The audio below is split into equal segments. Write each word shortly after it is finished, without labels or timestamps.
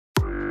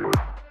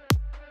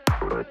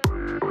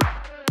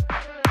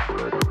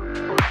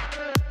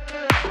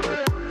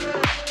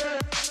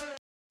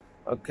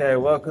Okay,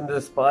 welcome to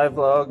the Spy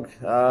Vlog.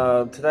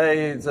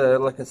 Today is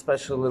like a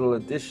special little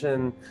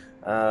edition.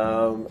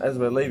 As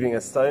we're leaving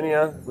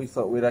Estonia, we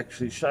thought we'd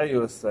actually show you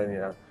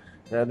Estonia.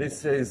 Now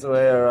this is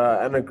where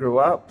Anna grew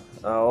up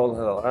all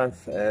her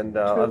life, and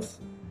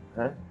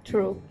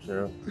True.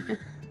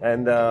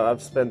 and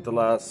I've spent the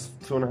last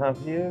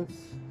 2.5 years,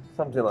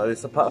 something like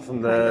this, apart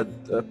from the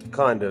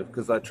kind of,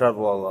 because I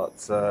travel a lot.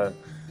 So,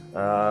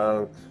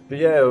 but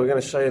yeah, we're going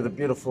to show you the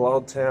beautiful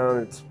old town.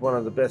 It's one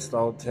of the best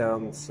old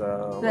towns.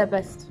 The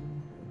best.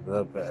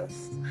 The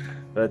best.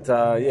 But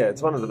yeah,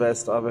 it's one of the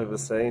best I've ever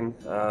seen.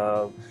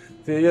 For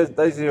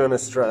those of you in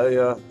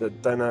Australia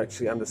that don't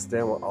actually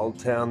understand what old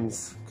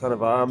towns kind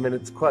of are, I mean,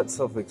 it's quite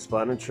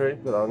self-explanatory,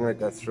 but I'm going to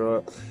go through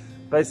it.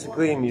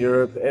 Basically, in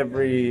Europe,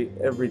 every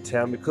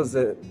town, because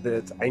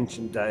it's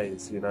ancient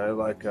days, you know,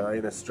 like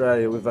in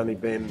Australia, we've only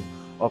been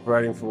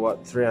operating for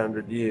what,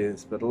 300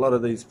 years, but a lot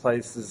of these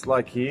places,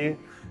 like here,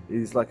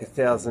 is like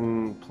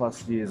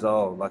 1,000+ years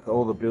old. Like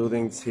all the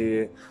buildings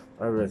here,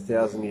 over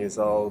 1,000 years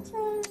old.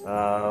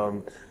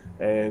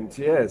 And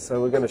yeah, so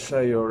we're going to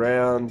show you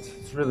around.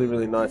 It's a really,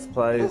 really nice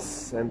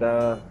place, and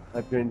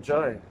hope you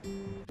enjoy.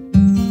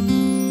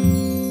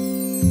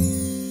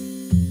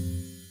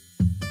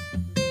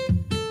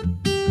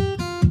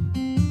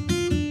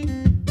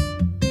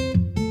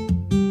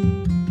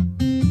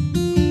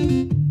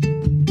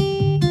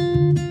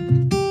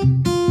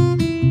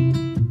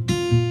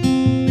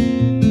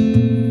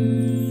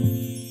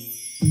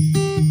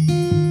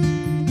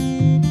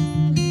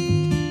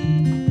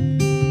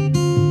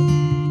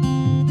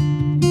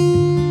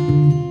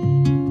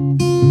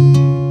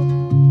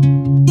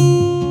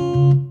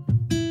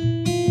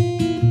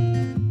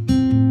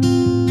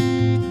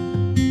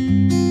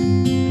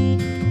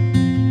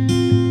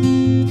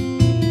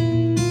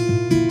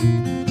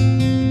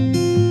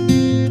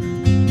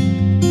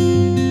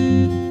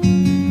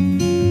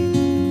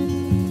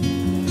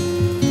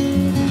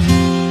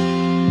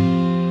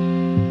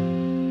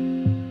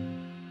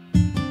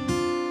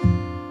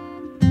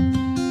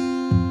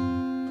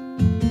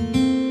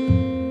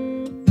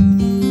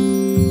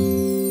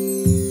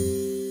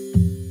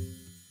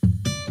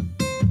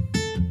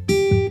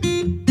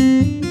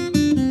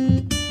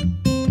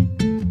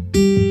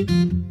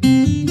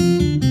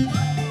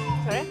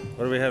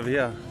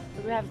 Here.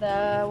 We have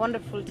the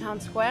wonderful town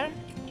square,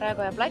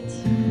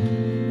 Krazyblaze.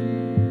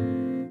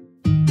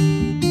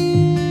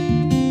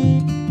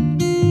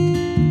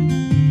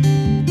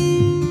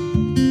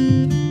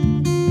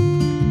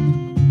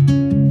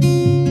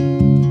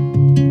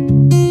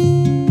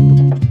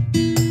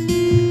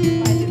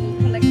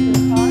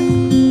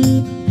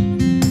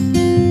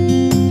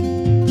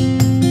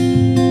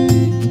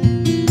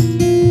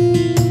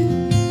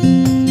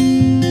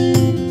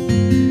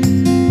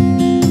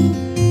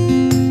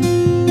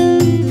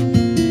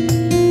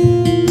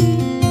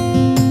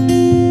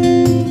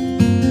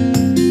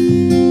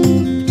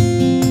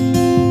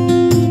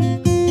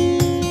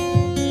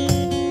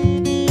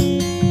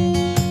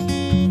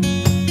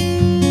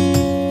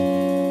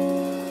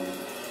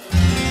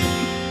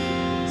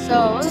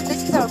 So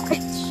this is our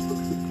pitch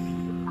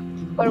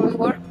where we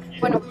work,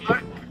 when we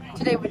work.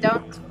 Today we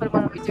don't, but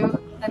when we do,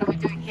 then we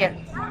do it here.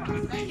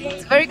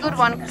 It's a very good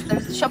one because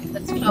there's a shop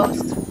that's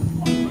closed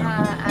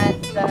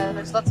and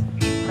there's lots of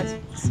people, lots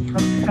of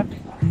traffic.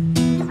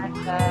 And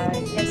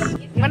yes,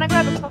 I'm gonna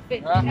grab a coffee.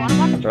 You want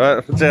one?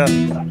 Alright, ciao.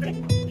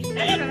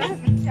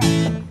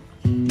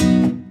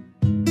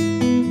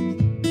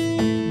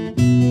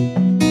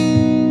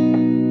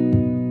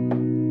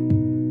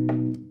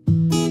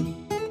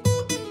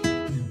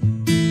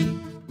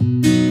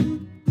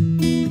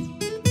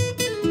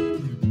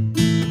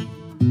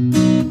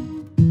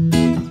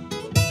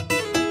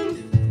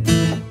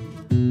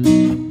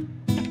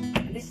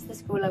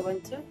 I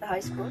went to the high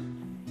school,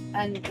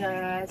 and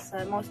as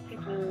most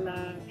people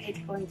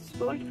hate going to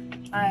school,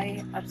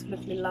 I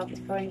absolutely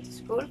loved going to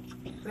school.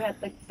 We had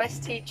the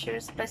best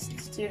teachers, best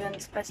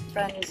students, best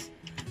friends,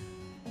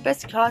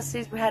 best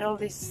classes. We had all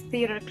these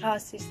theater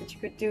classes that you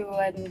could do,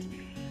 and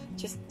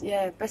just,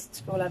 yeah, best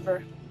school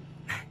ever.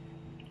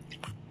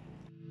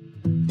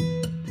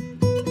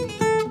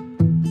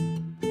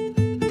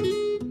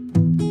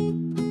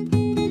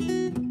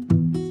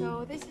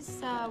 So this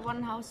is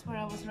one house where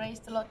I was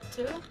raised a lot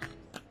too.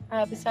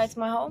 Besides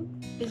my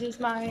home, this is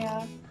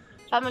my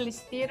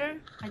family's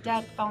theater. My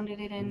dad founded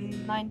it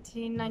in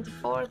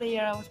 1994, the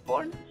year I was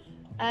born,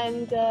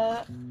 and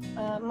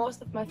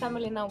most of my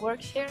family now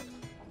works here.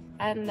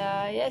 And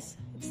yes,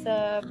 it's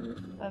a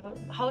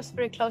house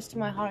very close to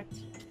my heart.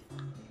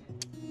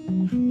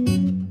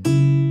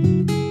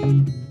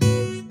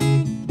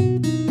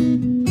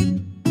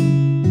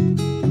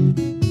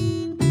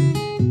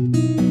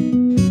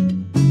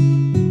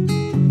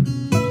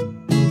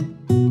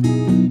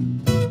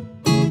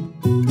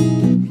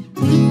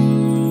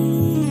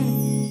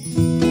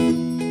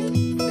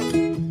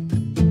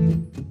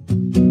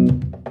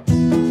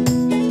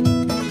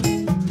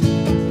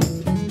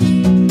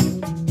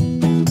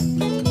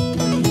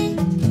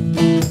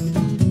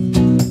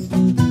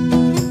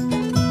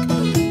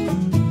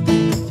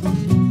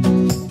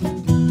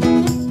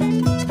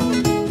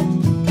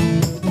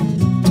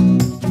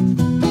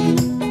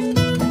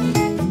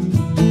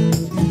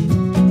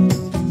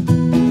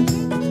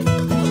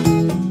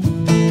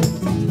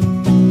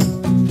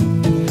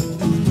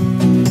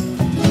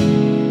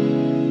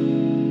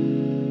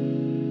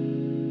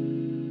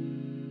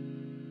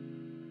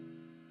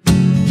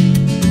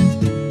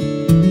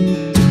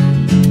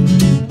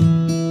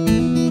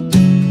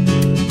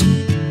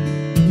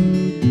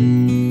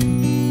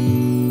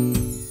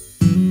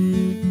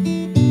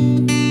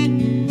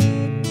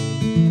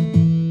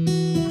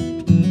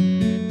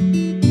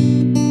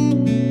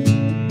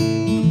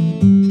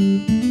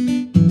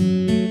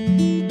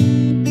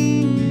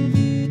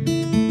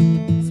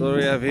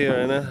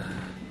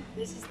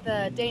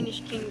 the Danish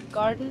King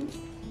Garden.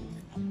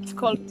 It's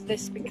called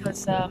this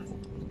because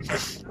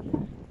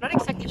not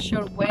exactly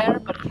sure where,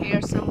 but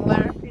here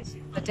somewhere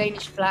the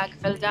Danish flag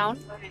fell down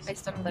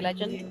based on the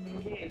legend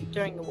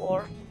during the war.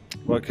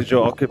 Why, because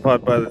you're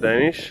occupied by the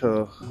Danish?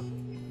 Or?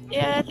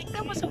 Yeah, I think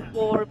there was a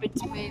war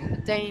between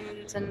the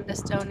Danes and the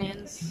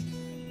Estonians,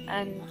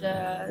 and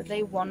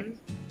they won.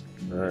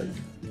 Right.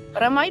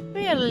 But I might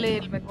be a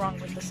little bit wrong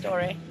with the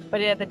story. But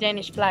yeah, the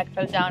Danish flag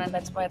fell down, and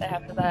that's why they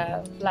have the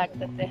flag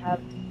that they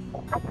have.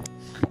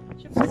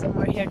 Should be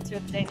somewhere here too,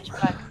 the Danish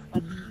flag.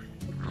 But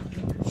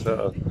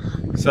So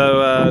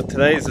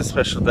today is a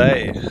special day.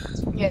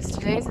 yes,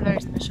 today is a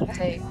very special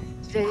day.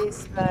 Today is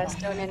the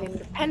Estonian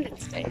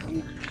Independence Day.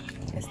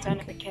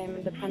 Estonia became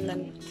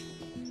independent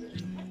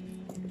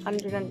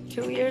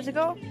 102 years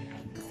ago.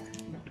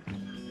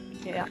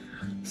 Yeah.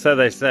 So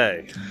they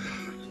say.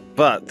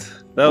 But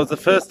that was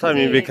the first time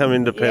you become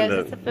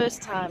independent. Yes, it's the first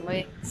time.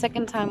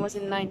 Second time was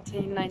in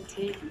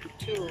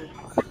 1992,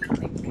 I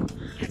think.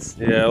 Yes.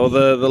 Yeah, well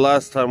the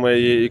last time where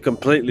you're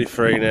completely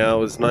free now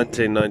was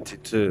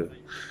 1992.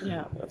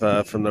 Yeah.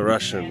 From the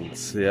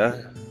Russians, yeah?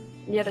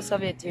 Yeah, the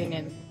Soviet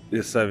Union.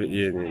 The Soviet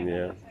Union,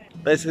 yeah.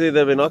 Basically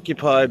they've been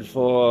occupied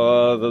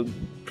for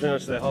pretty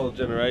much their whole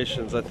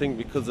generations, I think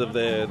because of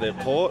their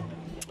port.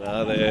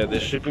 Their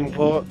shipping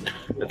port.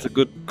 It's a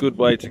good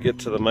way to get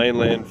to the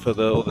mainland for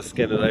all the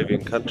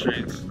Scandinavian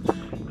countries,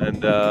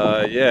 and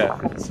yeah,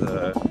 it's.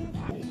 Yeah,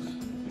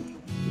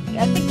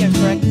 I think you're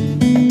correct.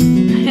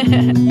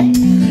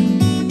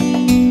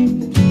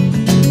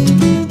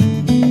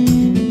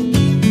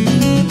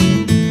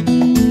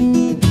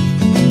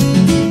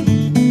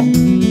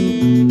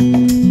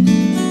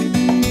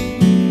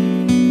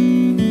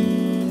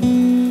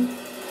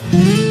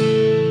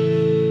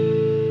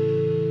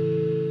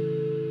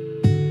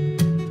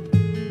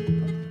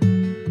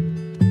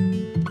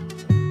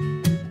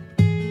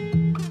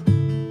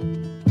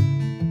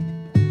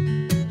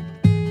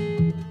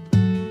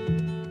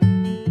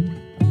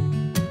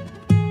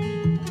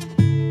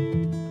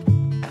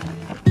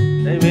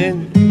 Hey man,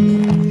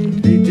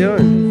 how you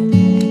doing?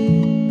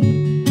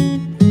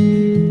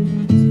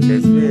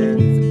 Caspian.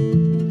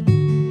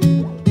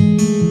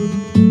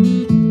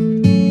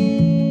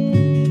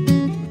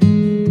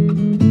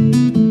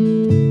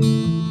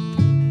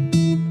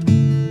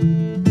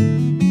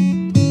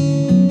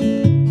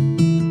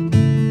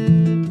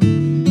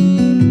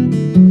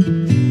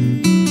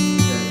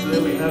 So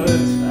there we have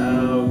it.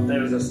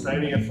 There's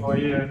Estonia for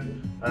you.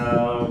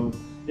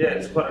 Yeah,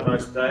 it's quite a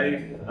nice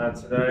day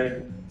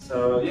today.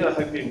 So yeah, I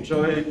hope you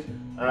enjoyed.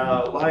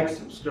 Like,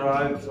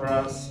 subscribe for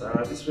us.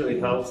 This really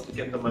helps to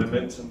get the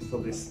momentum for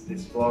this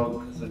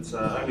vlog because it's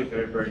only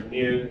very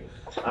new.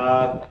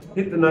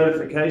 Hit the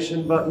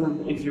notification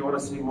button if you want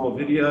to see more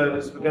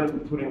videos. We're going to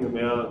be putting them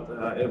out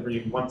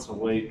every once a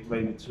week,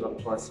 maybe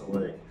twice a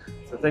week.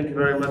 So thank you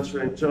very much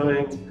for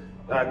enjoying.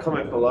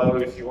 Comment below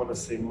if you want to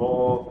see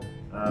more.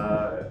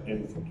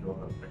 Anything you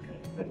want. Okay,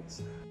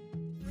 thanks.